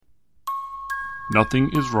Nothing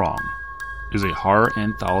is Wrong is a horror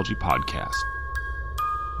anthology podcast,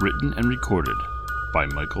 written and recorded by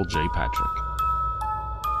Michael J. Patrick.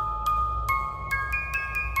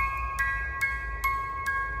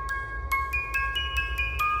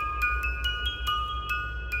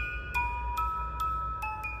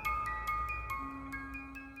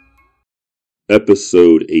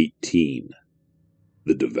 Episode 18,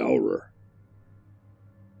 The Devourer.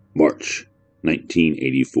 March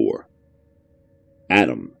 1984.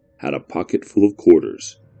 Adam had a pocket full of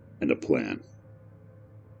quarters and a plan.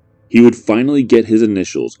 He would finally get his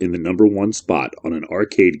initials in the number one spot on an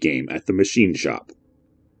arcade game at the machine shop,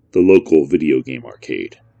 the local video game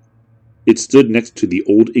arcade. It stood next to the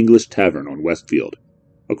Old English Tavern on Westfield,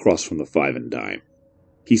 across from the Five and Dime.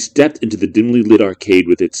 He stepped into the dimly lit arcade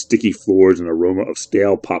with its sticky floors and aroma of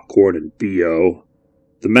stale popcorn and B.O.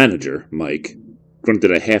 The manager, Mike,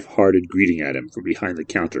 grunted a half-hearted greeting at him from behind the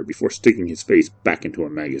counter before sticking his face back into a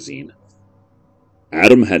magazine.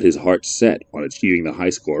 Adam had his heart set on achieving the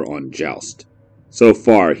high score on Joust. So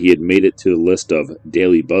far, he had made it to the list of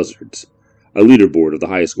Daily Buzzards, a leaderboard of the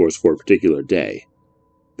highest scores for a particular day.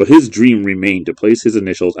 But his dream remained to place his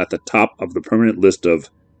initials at the top of the permanent list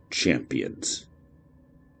of champions.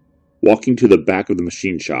 Walking to the back of the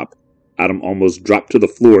machine shop, Adam almost dropped to the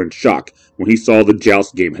floor in shock when he saw the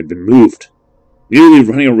Joust game had been moved. Nearly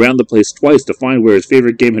running around the place twice to find where his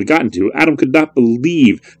favorite game had gotten to, Adam could not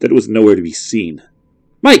believe that it was nowhere to be seen.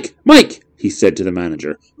 "Mike! Mike!" he said to the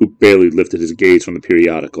manager, who barely lifted his gaze from the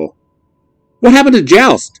periodical. "What happened to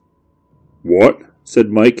Joust?" "What?"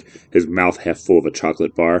 said Mike, his mouth half full of a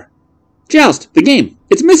chocolate bar. "Joust! The game!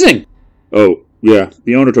 It's missing!" "Oh, yeah,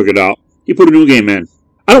 the owner took it out. He put a new game in."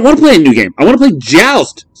 "I don't want to play a new game! I want to play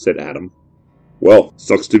Joust!" said Adam. "Well,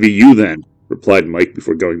 sucks to be you then," replied Mike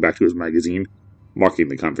before going back to his magazine, marking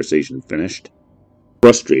the conversation finished.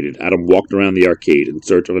 Frustrated, Adam walked around the arcade in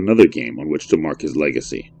search of another game on which to mark his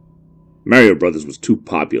legacy. Mario Brothers was too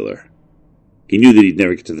popular. He knew that he'd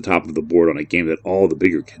never get to the top of the board on a game that all the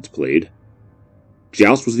bigger kids played.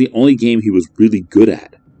 Joust was the only game he was really good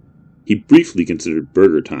at. He briefly considered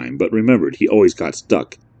Burger Time, but remembered he always got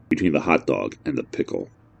stuck between the hot dog and the pickle.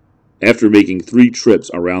 After making 3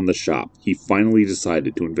 trips around the shop, he finally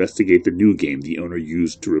decided to investigate the new game the owner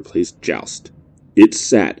used to replace Joust. It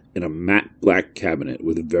sat in a matte black cabinet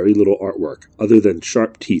with very little artwork other than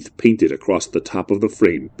sharp teeth painted across the top of the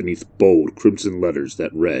frame beneath bold crimson letters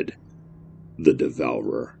that read, The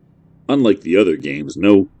Devourer. Unlike the other games,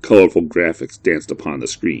 no colorful graphics danced upon the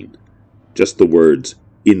screen. Just the words,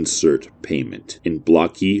 Insert Payment, in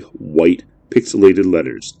blocky, white, pixelated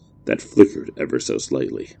letters that flickered ever so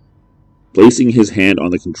slightly. Placing his hand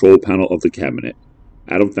on the control panel of the cabinet,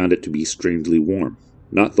 Adam found it to be strangely warm.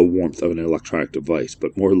 Not the warmth of an electronic device,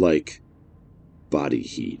 but more like body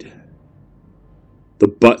heat. The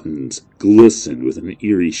buttons glistened with an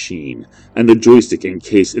eerie sheen, and the joystick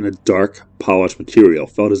encased in a dark, polished material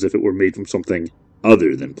felt as if it were made from something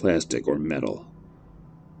other than plastic or metal.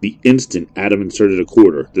 The instant Adam inserted a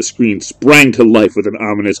quarter, the screen sprang to life with an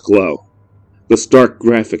ominous glow. The stark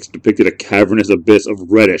graphics depicted a cavernous abyss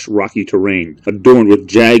of reddish, rocky terrain, adorned with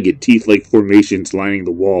jagged, teeth-like formations lining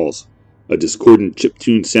the walls. A discordant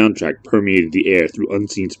chiptune soundtrack permeated the air through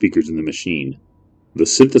unseen speakers in the machine. The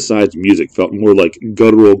synthesized music felt more like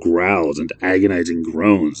guttural growls and agonizing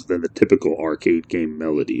groans than the typical arcade game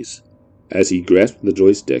melodies. As he grasped the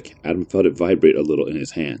joystick, Adam felt it vibrate a little in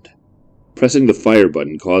his hand. Pressing the fire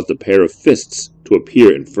button caused a pair of fists to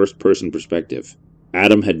appear in first-person perspective.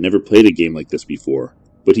 Adam had never played a game like this before,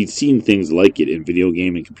 but he'd seen things like it in video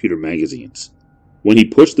game and computer magazines. When he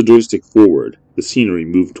pushed the joystick forward, the scenery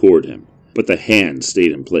moved toward him, but the hand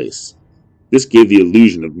stayed in place. This gave the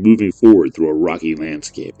illusion of moving forward through a rocky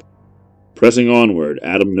landscape. Pressing onward,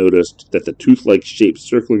 Adam noticed that the tooth-like shape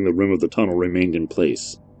circling the rim of the tunnel remained in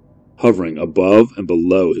place, hovering above and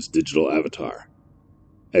below his digital avatar.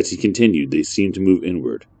 As he continued, they seemed to move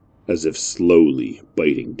inward, as if slowly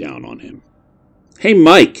biting down on him. "Hey,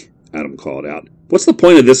 Mike!" Adam called out. "What's the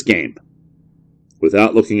point of this game?"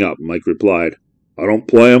 Without looking up, Mike replied, "I don't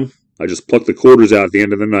play 'em. I just pluck the quarters out at the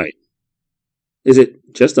end of the night." "Is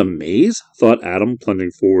it just a maze?" thought Adam, plunging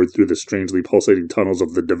forward through the strangely pulsating tunnels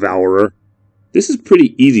of the Devourer. "This is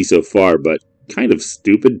pretty easy so far, but kind of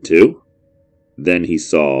stupid, too." Then he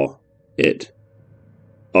saw it.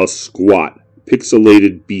 A squat,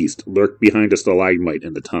 pixelated beast lurked behind a stalagmite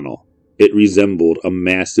in the tunnel. It resembled a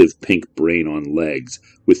massive pink brain on legs,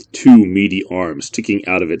 with 2 meaty arms sticking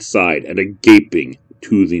out of its side and a gaping,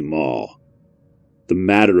 toothy maw. The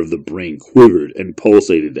matter of the brain quivered and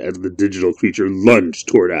pulsated as the digital creature lunged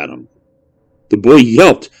toward Adam. The boy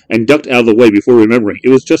yelped and ducked out of the way before remembering it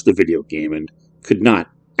was just a video game and could not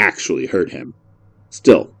actually hurt him.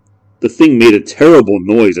 Still, the thing made a terrible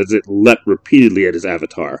noise as it leapt repeatedly at his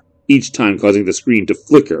avatar, each time causing the screen to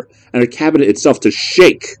flicker and the cabinet itself to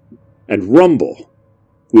shake and rumble.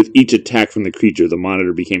 With each attack from the creature, the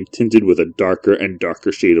monitor became tinted with a darker and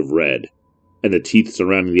darker shade of red, and the teeth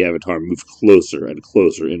surrounding the avatar moved closer and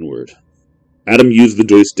closer inward. Adam used the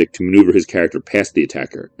joystick to maneuver his character past the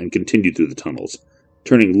attacker and continued through the tunnels,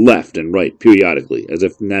 turning left and right periodically as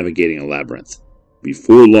if navigating a labyrinth.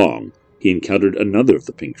 Before long, he encountered another of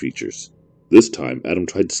the pink creatures. This time, Adam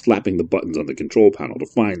tried slapping the buttons on the control panel to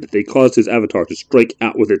find that they caused his avatar to strike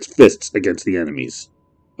out with its fists against the enemies.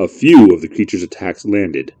 A few of the creature's attacks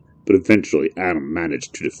landed, but eventually Adam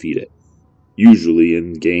managed to defeat it. Usually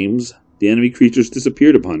in games, the enemy creatures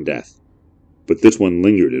disappeared upon death, but this one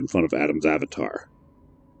lingered in front of Adam's avatar.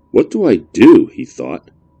 What do I do? He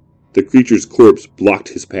thought. The creature's corpse blocked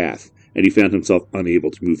his path, and he found himself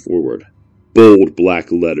unable to move forward. Bold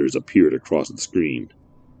black letters appeared across the screen.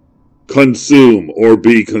 "Consume or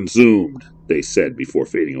be consumed," they said before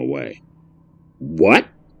fading away. "What?"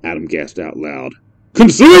 Adam gasped out loud.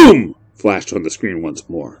 "Consume!" flashed on the screen once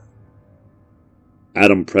more.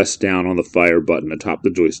 Adam pressed down on the fire button atop the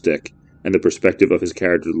joystick, and the perspective of his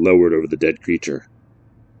character lowered over the dead creature.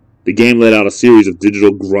 The game let out a series of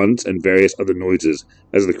digital grunts and various other noises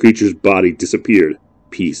as the creature's body disappeared,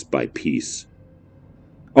 piece by piece.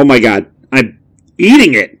 "Oh my god, I'm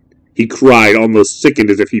eating it!" he cried, almost sickened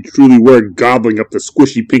as if he truly were gobbling up the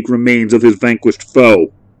squishy pink remains of his vanquished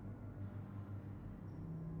foe.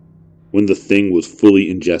 When the thing was fully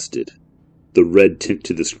ingested, the red tint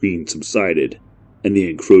to the screen subsided, and the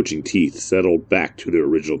encroaching teeth settled back to their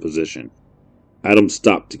original position. Adam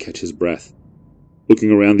stopped to catch his breath.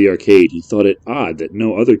 Looking around the arcade, he thought it odd that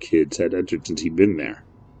no other kids had entered since he'd been there.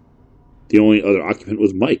 The only other occupant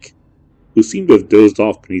was Mike, who seemed to have dozed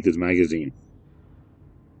off beneath his magazine.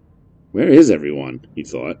 Where is everyone? He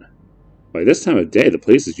thought. By this time of day, the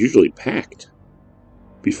place is usually packed.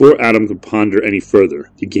 Before Adam could ponder any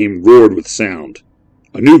further, the game roared with sound.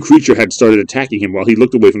 A new creature had started attacking him while he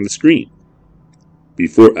looked away from the screen.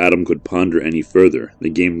 Before Adam could ponder any further, the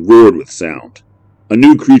game roared with sound. A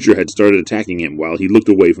new creature had started attacking him while he looked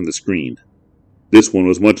away from the screen. This one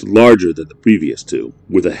was much larger than the previous two,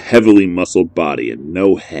 with a heavily muscled body and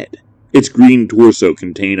no head. Its green torso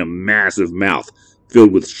contained a massive mouth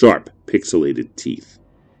filled with sharp, pixelated teeth.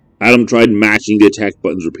 Adam tried mashing the attack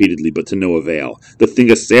buttons repeatedly, but to no avail. The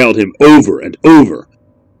thing assailed him over and over.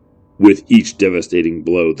 With each devastating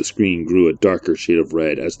blow, the screen grew a darker shade of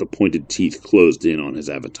red as the pointed teeth closed in on his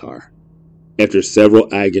avatar. After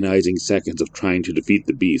several agonizing seconds of trying to defeat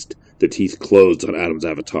the beast, the teeth closed on Adam's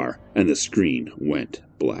avatar, and the screen went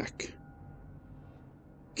black.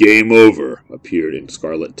 "Game over," appeared in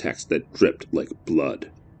scarlet text that dripped like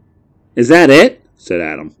blood. "Is that it?" said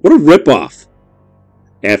Adam. "What a rip-off!"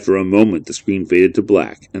 After a moment, the screen faded to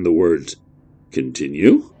black, and the words,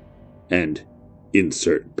 "Continue?" and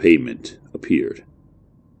 "Insert payment" appeared.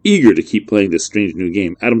 Eager to keep playing this strange new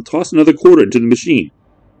game, Adam tossed another quarter into the machine,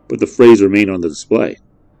 but the phrase remained on the display.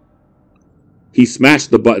 He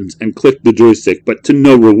smashed the buttons and clicked the joystick, but to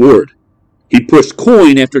no reward. He pushed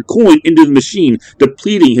coin after coin into the machine,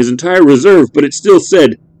 depleting his entire reserve, but it still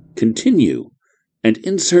said, "Continue" and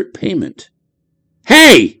 "Insert payment."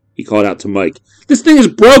 "Hey!" he called out to Mike. "This thing is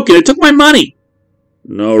broken! It took my money!"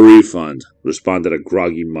 "No refund," responded a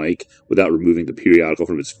groggy Mike, without removing the periodical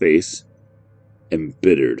from his face.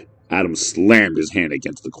 Embittered, Adam slammed his hand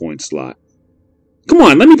against the coin slot. "Come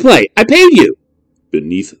on, let me play! I paid you!"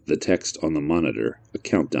 Beneath the text on the monitor, a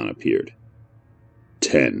countdown appeared.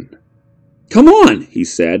 10. "Come on," he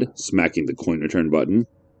said, smacking the coin return button.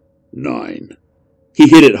 9. He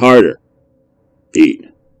hit it harder. 8.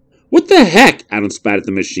 "What the heck?" Adam spat at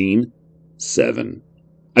the machine. 7.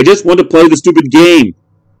 "I just want to play the stupid game."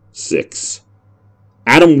 6.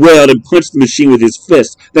 Adam wailed and punched the machine with his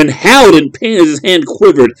fist, then howled in pain as his hand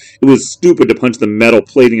quivered. It was stupid to punch the metal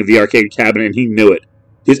plating of the arcade cabinet, and he knew it.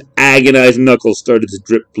 His agonized knuckles started to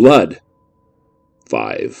drip blood.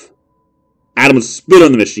 5. Adam spit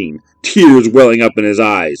on the machine, tears welling up in his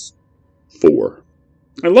eyes. 4.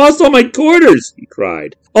 "I lost all my quarters," he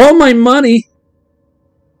cried. "All my money."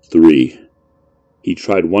 3. He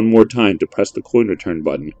tried one more time to press the coin return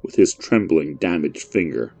button with his trembling, damaged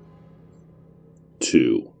finger.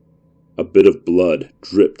 2. A bit of blood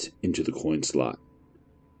dripped into the coin slot.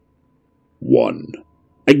 1.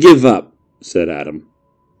 "I give up," said Adam,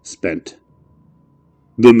 spent.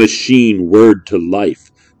 The machine whirred to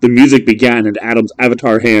life. The music began, and Adam's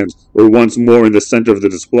avatar hands were once more in the center of the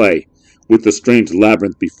display, with the strange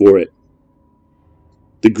labyrinth before it.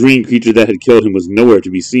 The green creature that had killed him was nowhere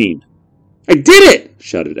to be seen. "I did it!"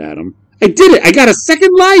 shouted Adam. "I did it! I got a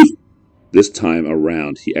second life!" This time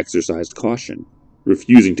around, he exercised caution,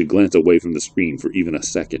 refusing to glance away from the screen for even a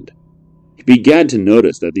second. He began to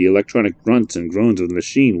notice that the electronic grunts and groans of the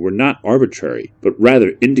machine were not arbitrary, but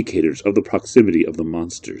rather indicators of the proximity of the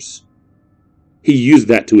monsters. He used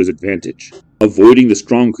that to his advantage, avoiding the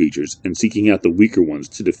strong creatures and seeking out the weaker ones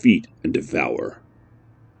to defeat and devour.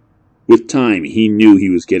 With time, he knew he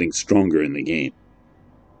was getting stronger in the game.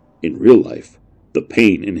 In real life, the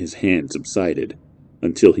pain in his hand subsided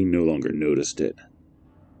until he no longer noticed it.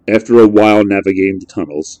 After a while navigating the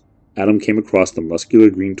tunnels, Adam came across the muscular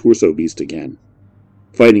green torso beast again.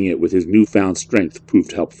 Fighting it with his newfound strength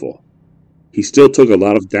proved helpful. He still took a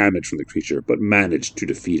lot of damage from the creature, but managed to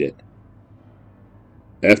defeat it.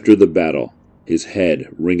 After the battle, his head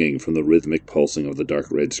ringing from the rhythmic pulsing of the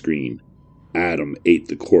dark red screen, Adam ate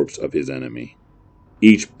the corpse of his enemy.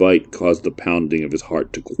 Each bite caused the pounding of his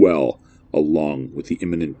heart to quell, along with the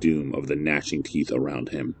imminent doom of the gnashing teeth around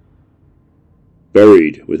him.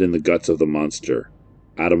 Buried within the guts of the monster,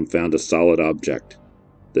 Adam found a solid object,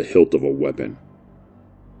 the hilt of a weapon.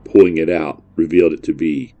 Pulling it out revealed it to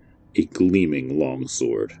be a gleaming long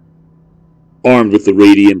sword. Armed with the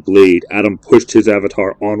radiant blade, Adam pushed his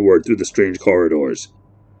avatar onward through the strange corridors.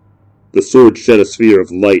 The sword shed a sphere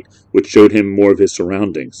of light which showed him more of his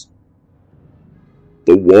surroundings.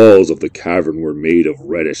 The walls of the cavern were made of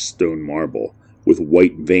reddish stone marble, with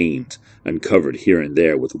white veins and covered here and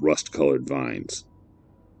there with rust-colored vines.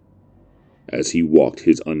 As he walked,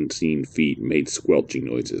 his unseen feet made squelching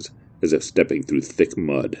noises, as if stepping through thick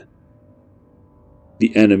mud.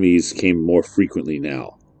 The enemies came more frequently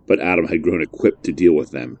now, but Adam had grown equipped to deal with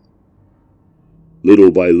them.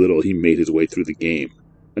 Little by little he made his way through the game,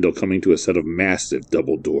 until coming to a set of massive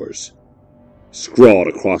double doors. Scrawled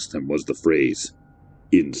across them was the phrase,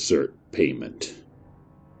 "Insert payment."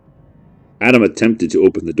 Adam attempted to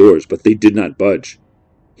open the doors, but they did not budge.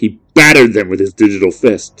 He battered them with his digital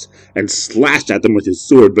fists, and slashed at them with his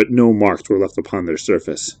sword, but no marks were left upon their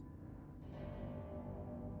surface.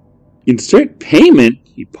 "Insert payment?"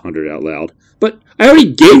 he pondered out loud. "But I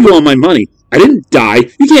already gave you all my money. I didn't die.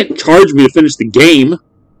 You can't charge me to finish the game."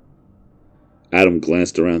 Adam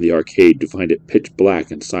glanced around the arcade to find it pitch black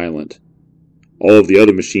and silent. All of the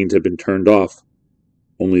other machines had been turned off.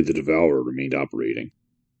 Only the Devourer remained operating.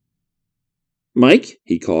 "Mike?"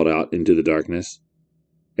 he called out into the darkness.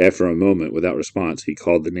 After a moment, without response, he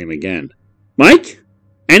called the name again. "Mike?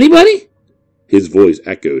 Anybody?" His voice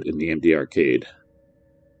echoed in the empty arcade.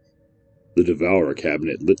 The Devourer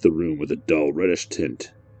cabinet lit the room with a dull reddish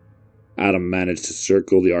tint. Adam managed to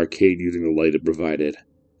circle the arcade using the light it provided.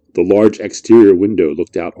 The large exterior window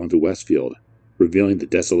looked out onto Westfield, revealing the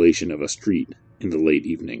desolation of a street in the late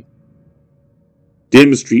evening.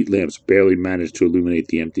 Dim street lamps barely managed to illuminate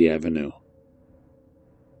the empty avenue.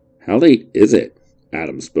 "How late is it?"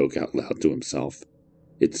 Adam spoke out loud to himself.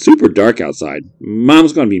 "It's super dark outside.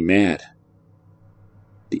 Mom's gonna be mad."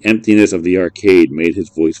 The emptiness of the arcade made his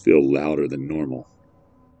voice feel louder than normal.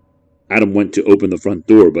 Adam went to open the front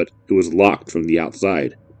door, but it was locked from the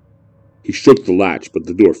outside. He shook the latch, but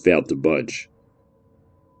the door failed to budge.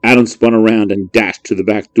 Adam spun around and dashed to the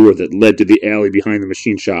back door that led to the alley behind the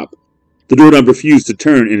machine shop. The doorknob refused to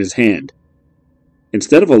turn in his hand.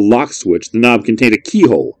 Instead of a lock switch, the knob contained a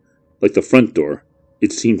keyhole. Like the front door,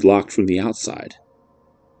 it seemed locked from the outside.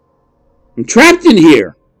 "I'm trapped in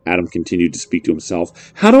here!" Adam continued to speak to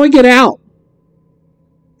himself. "How do I get out?"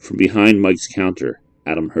 From behind Mike's counter,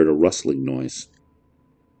 Adam heard a rustling noise.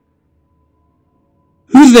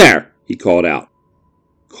 "Who's there?" he called out,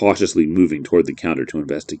 cautiously moving toward the counter to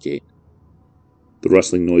investigate. The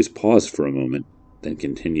rustling noise paused for a moment, then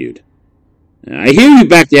continued. "I hear you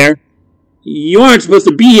back there. You aren't supposed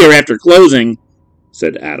to be here after closing,"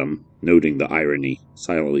 said Adam, noting the irony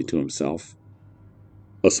silently to himself.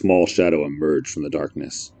 A small shadow emerged from the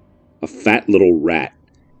darkness. A fat little rat,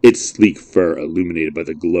 its sleek fur illuminated by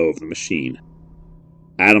the glow of the machine.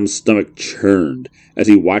 Adam's stomach churned as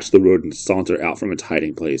he watched the rodent saunter out from its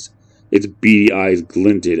hiding place. Its beady eyes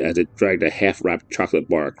glinted as it dragged a half-wrapped chocolate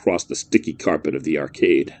bar across the sticky carpet of the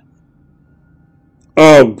arcade.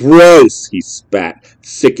 "Oh, gross!" he spat,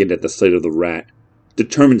 sickened at the sight of the rat.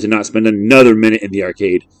 Determined to not spend another minute in the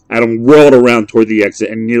arcade, Adam whirled around toward the exit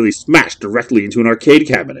and nearly smashed directly into an arcade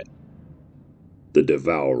cabinet. The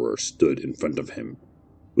Devourer stood in front of him,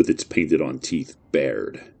 with its painted-on teeth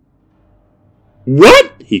bared.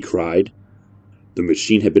 "What?" he cried. The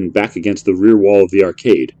machine had been back against the rear wall of the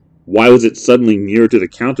arcade. Why was it suddenly nearer to the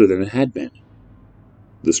counter than it had been?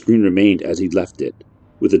 The screen remained as he'd left it,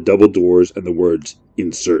 with the double doors and the words,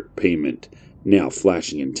 "Insert payment," now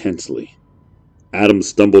flashing intensely. Adam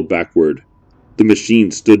stumbled backward, The machine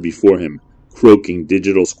stood before him, croaking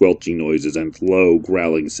digital squelching noises and low,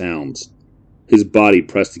 growling sounds. His body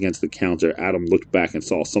pressed against the counter, Adam looked back and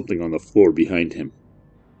saw something on the floor behind him.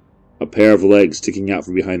 A pair of legs sticking out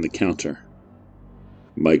from behind the counter.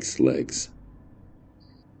 Mike's legs.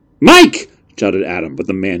 "Mike!" shouted Adam, but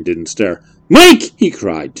the man didn't stir. "Mike!" he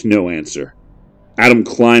cried, to no answer. Adam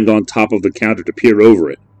climbed on top of the counter to peer over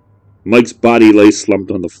it. Mike's body lay slumped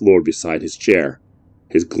on the floor beside his chair,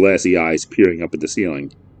 his glassy eyes peering up at the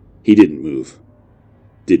ceiling. He didn't move.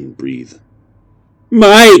 Didn't breathe.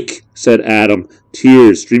 "Mike!" said Adam,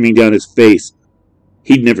 tears streaming down his face.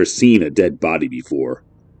 He'd never seen a dead body before,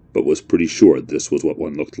 but was pretty sure this was what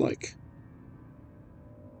one looked like.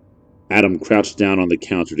 Adam crouched down on the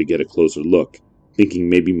counter to get a closer look, thinking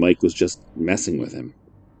maybe Mike was just messing with him.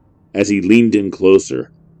 As he leaned in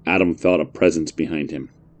closer, Adam felt a presence behind him.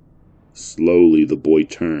 Slowly the boy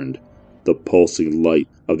turned, the pulsing light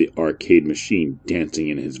of the arcade machine dancing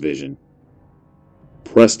in his vision.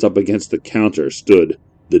 Pressed up against the counter stood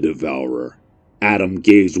the Devourer. Adam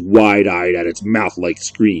gazed wide-eyed at its mouth-like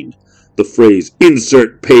screen. The phrase,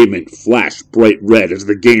 "Insert payment," flashed bright red as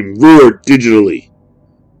the game roared digitally.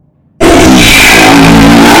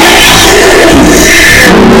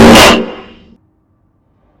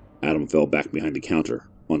 Adam fell back behind the counter,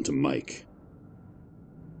 onto Mike.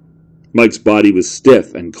 Mike's body was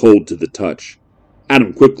stiff and cold to the touch.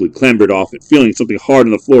 Adam quickly clambered off it, feeling something hard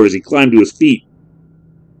on the floor as he climbed to his feet.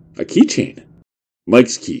 A keychain.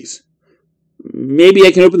 Mike's keys. Maybe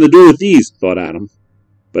I can open the door with these, thought Adam.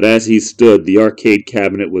 But as he stood, the arcade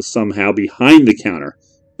cabinet was somehow behind the counter,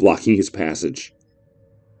 blocking his passage.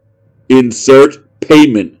 "Insert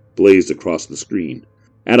payment," blazed across the screen.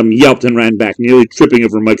 Adam yelped and ran back, nearly tripping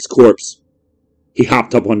over Mike's corpse. He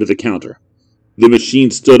hopped up onto the counter. The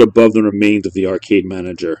machine stood above the remains of the arcade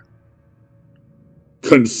manager.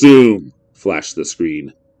 "Consume," flashed the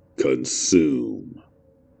screen. "Consume."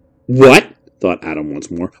 "What?" thought Adam once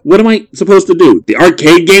more. "What am I supposed to do? The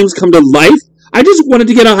arcade games come to life? I just wanted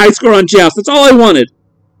to get a high score on Joust. That's all I wanted."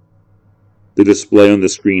 The display on the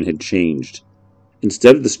screen had changed.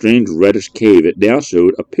 Instead of the strange reddish cave, it now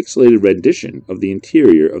showed a pixelated rendition of the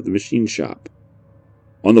interior of the machine shop.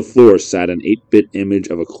 On the floor sat an 8-bit image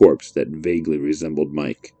of a corpse that vaguely resembled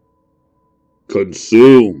Mike.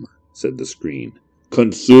 "Consume," said the screen.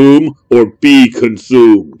 "Consume or be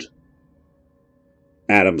consumed."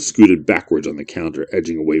 Adam scooted backwards on the counter,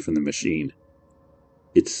 edging away from the machine.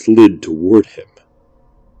 It slid toward him,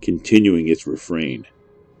 continuing its refrain.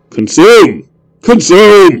 "Consume!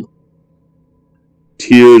 Consume!"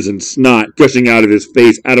 Tears and snot gushing out of his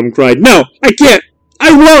face, Adam cried, "No, I can't!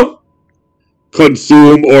 I won't!"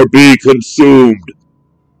 "Consume or be consumed!"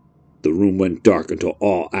 The room went dark until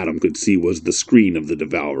all Adam could see was the screen of the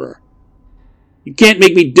Devourer. "You can't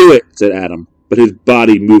make me do it," said Adam, but his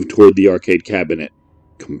body moved toward the arcade cabinet,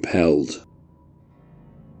 compelled.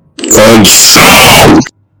 "Consume!"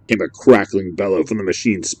 came a crackling bellow from the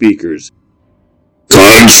machine's speakers.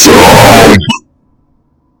 "Consume!"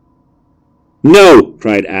 "No!"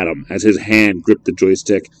 cried Adam, as his hand gripped the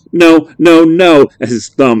joystick. "No, no, no!" as his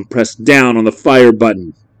thumb pressed down on the fire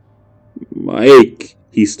button. "Mike,"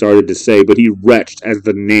 he started to say, but he retched as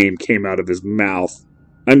the name came out of his mouth.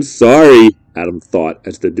 "I'm sorry," Adam thought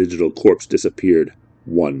as the digital corpse disappeared,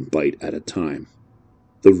 one bite at a time.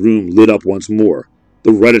 The room lit up once more,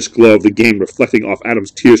 the reddish glow of the game reflecting off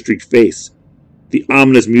Adam's tear-streaked face. The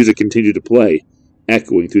ominous music continued to play,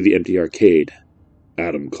 echoing through the empty arcade.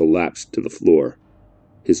 Adam collapsed to the floor,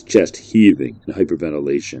 his chest heaving in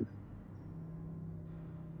hyperventilation.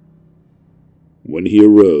 When he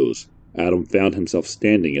arose, Adam found himself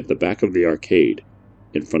standing at the back of the arcade,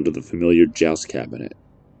 in front of the familiar joust cabinet.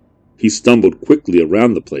 He stumbled quickly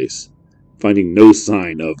around the place, finding no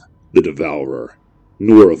sign of the Devourer,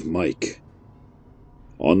 nor of Mike.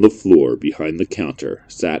 On the floor behind the counter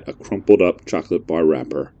sat a crumpled-up chocolate bar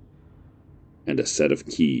wrapper and a set of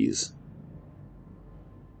keys.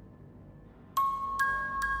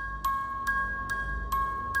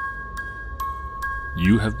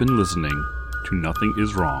 You have been listening to Nothing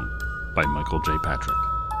Is Wrong by Michael J. Patrick.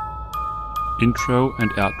 Intro and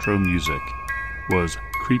outro music was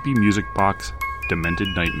Creepy Music Box Demented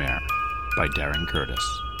Nightmare by Darren Curtis.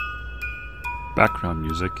 Background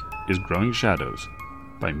music is Growing Shadows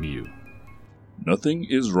by Miu. Nothing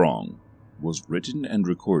Is Wrong was written and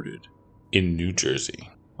recorded in New Jersey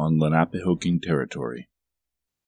on Lenapehoking territory.